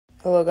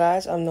Hello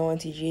guys, I'm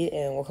NoNTG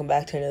and welcome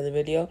back to another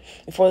video.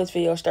 Before this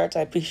video starts,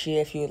 I appreciate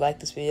if you like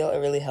this video. It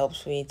really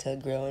helps me to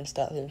grow and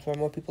stuff and for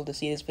more people to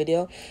see this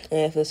video.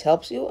 And if this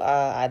helps you,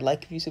 I'd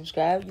like if you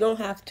subscribe. You don't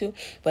have to,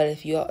 but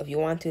if you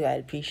want to,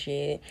 I'd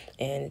appreciate it.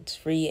 And it's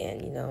free,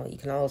 and you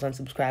can always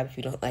unsubscribe if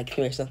you don't like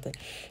me or something.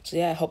 So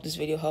yeah, I hope this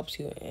video helps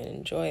you and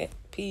enjoy it.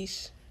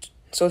 Peace.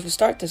 So to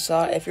start this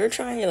out, if you're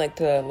trying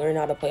to learn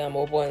how to play on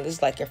mobile and this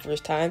is like your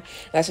first time,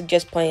 I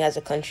suggest playing as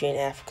a country in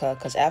Africa,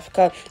 because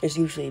Africa there's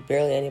usually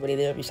barely anybody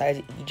there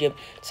besides Egypt,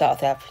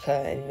 South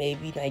Africa, and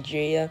maybe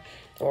Nigeria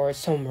or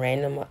some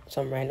random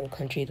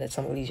country that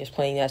somebody's just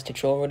playing as to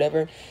troll or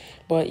whatever.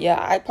 But yeah,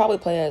 I'd probably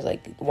play as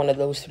like one of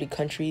those three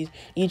countries.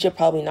 Egypt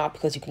probably not,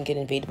 because you can get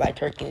invaded by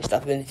Turkey and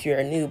stuff, and if you're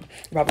a noob,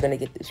 you're probably gonna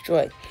get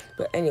destroyed.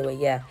 But anyway,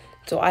 yeah.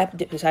 So I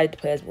decided to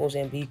play as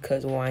Mozambique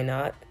because why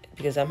not?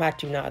 Because I'm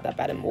actually not that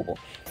bad at mobile.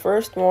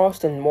 First,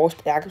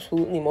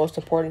 absolutely most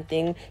important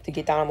thing to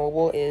get down on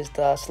mobile is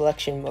the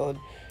selection mode.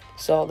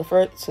 So the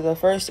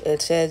first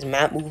it says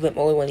map movement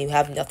mode when you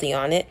have nothing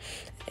on it,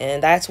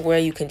 and that's where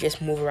you can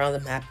just move around the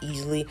map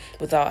easily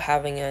without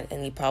having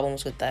any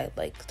problems with that,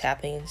 like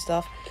tapping and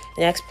stuff.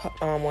 The next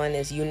one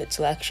is unit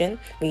selection.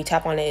 When you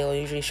tap on it, it'll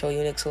usually show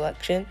unit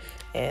selection,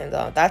 and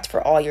that's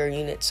for all your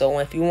units. So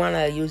if you want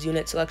to use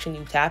unit selection,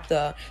 you tap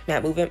the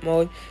map movement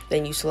mode,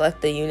 then you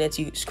select the units,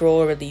 you scroll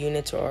over the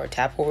units or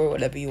tap over,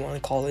 whatever you want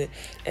to call it,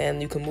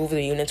 and you can move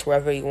the units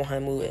wherever you want to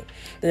move it.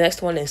 The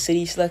next one is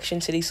city selection.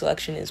 City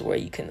selection is where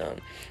you can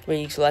where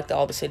you select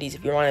all the cities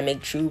if you want to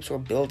make troops or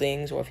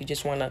buildings, or if you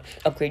just want to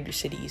upgrade your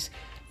cities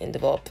and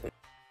develop them.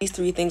 These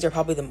three things are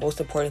probably the most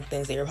important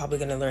things that you're probably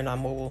going to learn on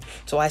mobile,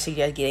 so I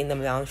suggest getting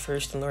them down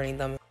first and learning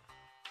them.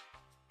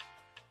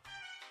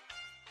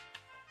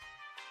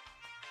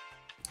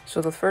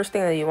 So the first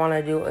thing that you want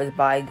to do is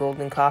buy gold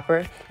and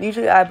copper.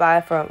 Usually I buy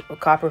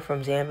copper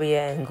from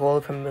Zambia and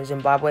gold from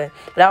Zimbabwe,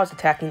 but I was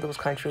attacking those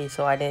countries,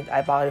 so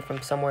I bought it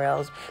from somewhere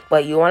else.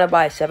 But you want to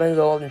buy 7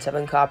 gold and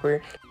 7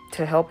 copper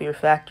to help your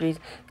factories,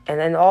 and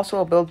then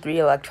also build 3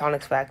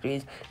 electronics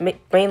factories,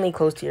 mainly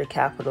close to your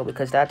capital,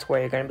 because that's where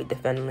you're going to be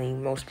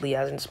defending mostly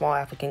as in a small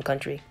African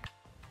country.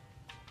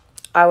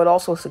 I would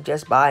also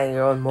suggest buying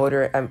your own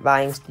motor and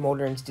buying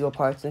motor and steel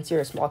parts since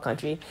you're a small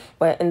country.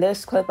 But in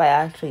this clip, I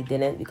actually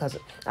didn't, because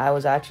I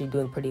was actually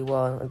doing pretty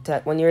well.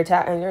 When you're in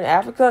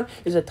Africa,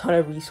 there's a ton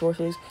of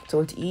resources, so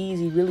it's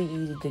really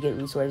easy to get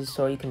resources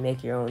so you can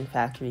make your own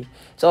factory.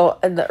 So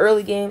in the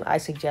early game, I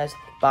suggest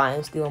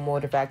buying steel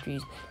motor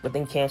factories, but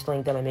then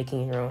canceling them and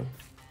making your own.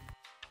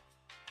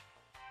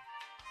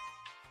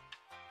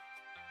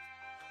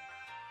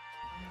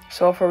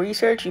 So for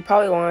research, you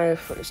probably want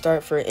to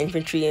start for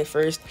infantry at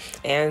first,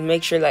 and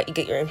make sure that you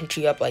get your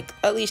infantry up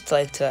at least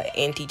to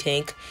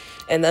anti-tank,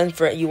 and then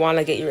you want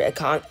to get your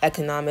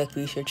economic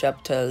research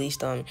up to at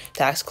least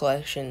tax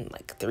collection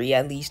 3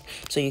 at least,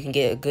 so you can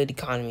get a good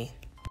economy.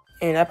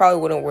 And I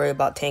probably wouldn't worry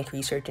about tank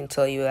research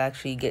until you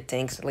actually get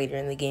tanks later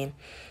in the game.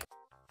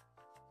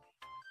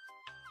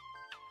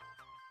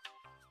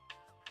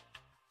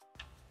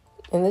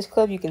 In this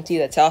clip, you can see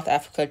that South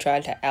Africa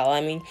tried to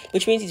ally me,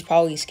 which means he's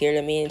probably scared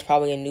of me and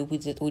probably a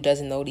noob who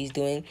doesn't know what he's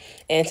doing.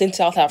 And since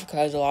South Africa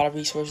has a lot of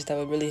resources that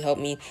would really help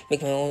me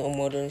make my own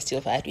motor and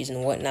steel factories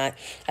and whatnot,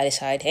 I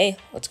decided, hey,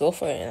 let's go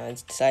for it, and I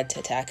decided to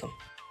attack him.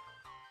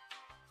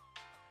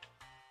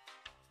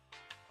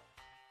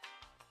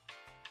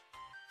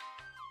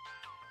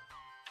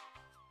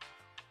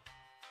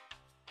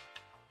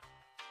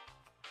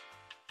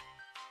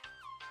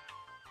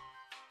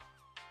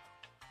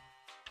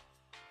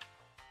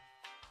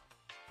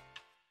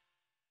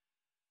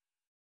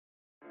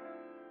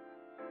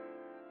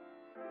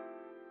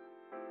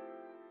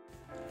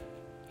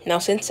 Now,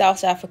 since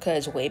South Africa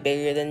is way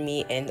bigger than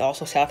me, and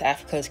also South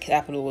Africa's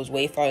capital was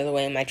way farther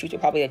away, and my troops were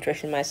probably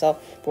attrition myself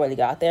before they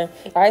got there,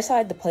 I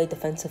decided to play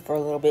defensive for a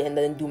little bit and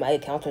then do my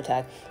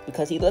counterattack,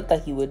 because he looked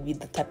like he would be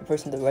the type of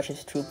person to rush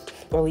his troops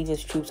or leave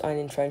his troops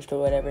unentrenched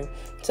or whatever.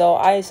 So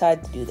I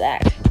decided to do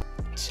that.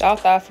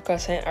 South Africa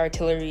sent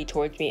artillery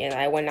towards me, and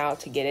I went out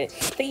to get it.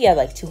 I think he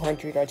had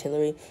 200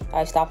 artillery.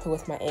 I stopped him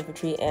with my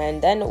infantry,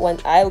 and then when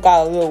I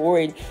got a little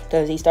worried,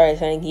 because he started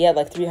sending, he had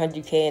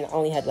 300k and I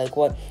only had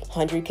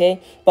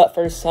 100k. But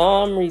for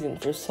some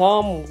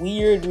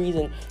weird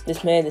reason,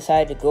 this man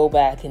decided to go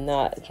back and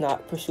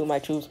not pursue my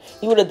troops.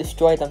 He would have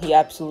destroyed them. He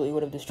absolutely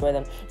would have destroyed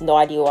them. No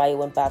idea why he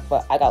went back,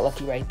 but I got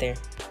lucky right there.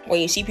 When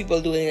you see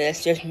people doing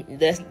this,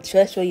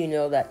 just so you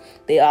know that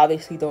they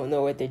obviously don't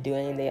know what they're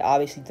doing, and they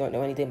obviously don't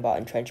know anything about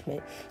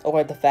entrenchment,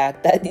 or the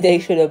fact that they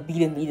should have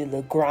beaten me to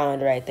the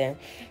ground right there.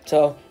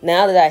 So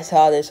now that I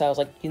saw this, I was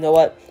like, you know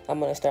what? I'm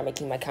gonna start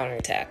making my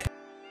counterattack.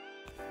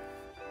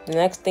 The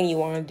next thing you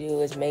want to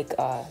do is make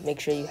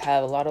sure you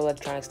have a lot of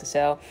electronics to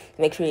sell.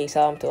 Make sure you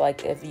sell them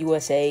to if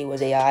USA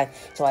was AI,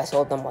 so I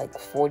sold them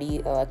 40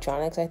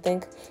 electronics, I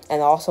think.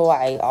 And also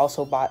I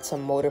bought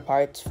some motor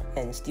parts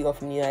and steel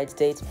from the United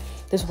States.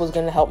 This was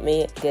gonna help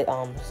me get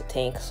a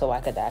tank, so I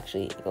could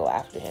actually go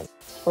after him.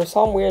 For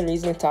some weird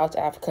reason, South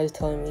Africa is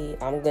telling me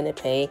I'm gonna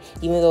pay,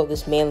 even though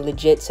this man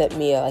legit sent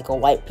me a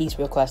white peace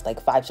request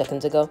 5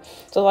 seconds ago.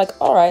 So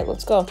all right,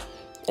 let's go.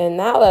 And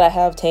now that I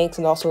have tanks,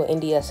 and also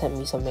India sent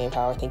me some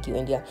manpower. Thank you,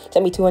 India.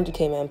 Sent me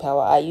 200k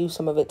manpower. I used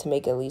some of it to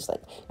make at least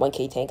like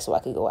 1k tanks so I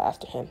could go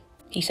after him.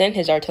 He sent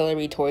his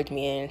artillery towards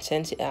me, and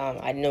since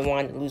I didn't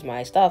want to lose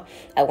my stuff,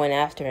 I went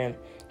after him.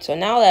 So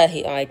now that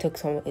I took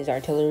some of his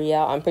artillery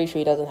out, I'm pretty sure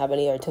he doesn't have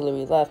any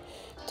artillery left.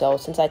 So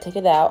since I took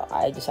it out,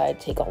 I decided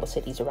to take all the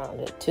cities around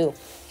it too.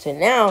 So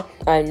now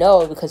I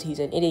know, because he's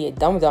an idiot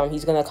dum-dum,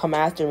 he's going to come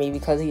after me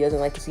because he doesn't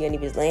like to see any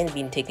of his land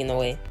being taken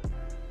away.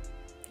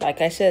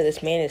 Like I said,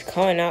 this man is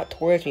coming out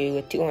towards me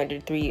with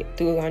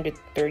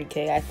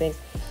 230k, I think,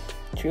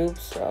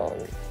 troops.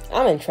 So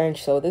I'm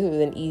entrenched, so this is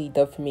an easy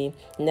dub for me.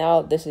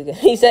 Now this is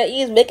he said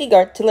he's making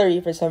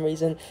artillery for some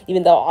reason,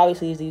 even though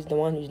obviously he's the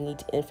one who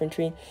needs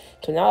infantry.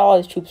 So now all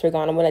his troops are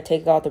gone. I'm gonna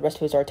take out the rest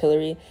of his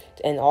artillery,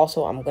 and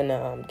also I'm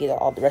gonna get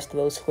all the rest of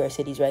those square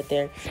cities right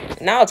there.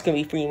 Now it's gonna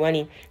be free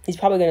money. He's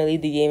probably gonna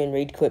leave the game and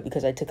rage quit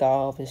because I took out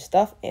all of his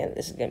stuff, and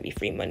this is gonna be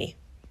free money.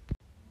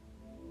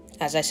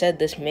 As I said,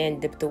 this man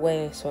dipped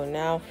away, so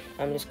now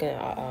I'm just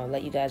gonna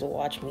let you guys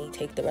watch me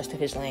take the rest of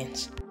his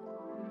lands.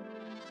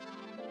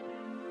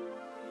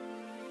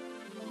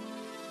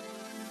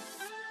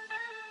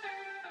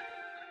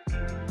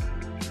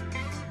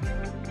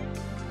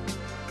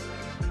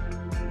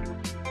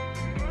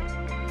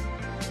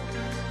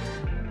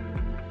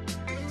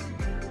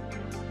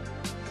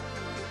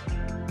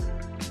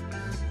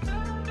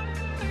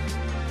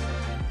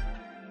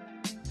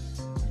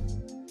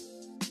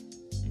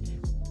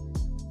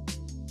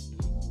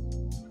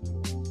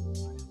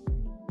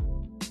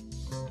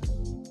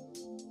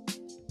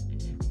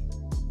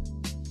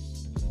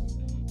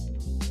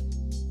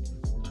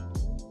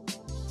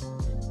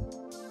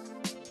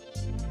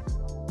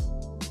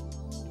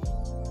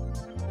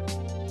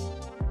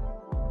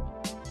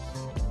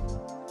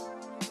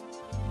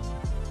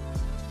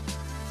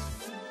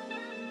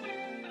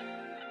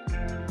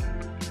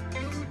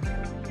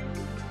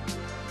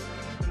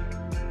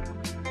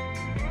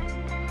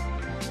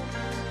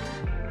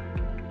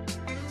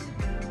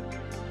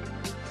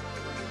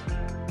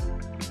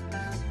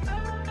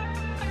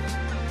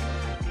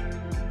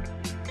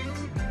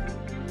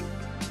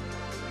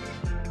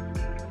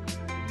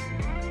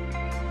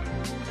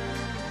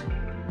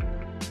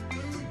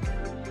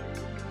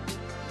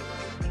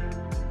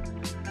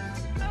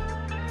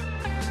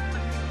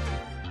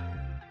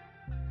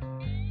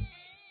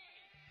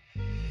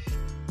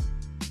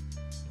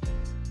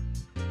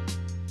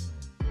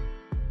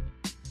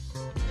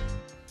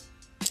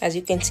 As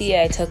you can see,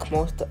 I took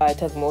most of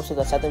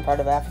the southern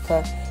part of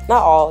Africa.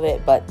 Not all of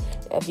it, but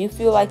if you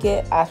feel like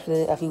it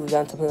if you've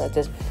done something like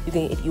this, you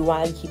can, if you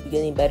want to keep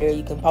getting better,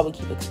 you can probably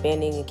keep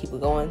expanding and keep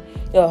it going.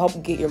 It'll help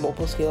you get your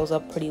mobile skills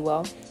up pretty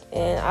well.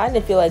 And I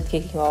didn't feel like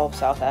taking all of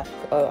South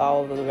Africa,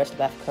 all of the rest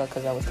of Africa,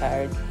 because I was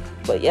tired.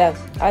 But yeah,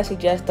 I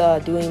suggest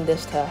doing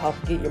this to help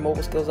get your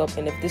mobile skills up.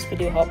 And if this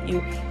video helped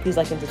you, please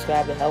like and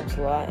subscribe. It helps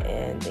a lot.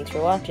 And thanks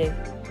for watching.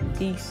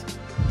 Peace.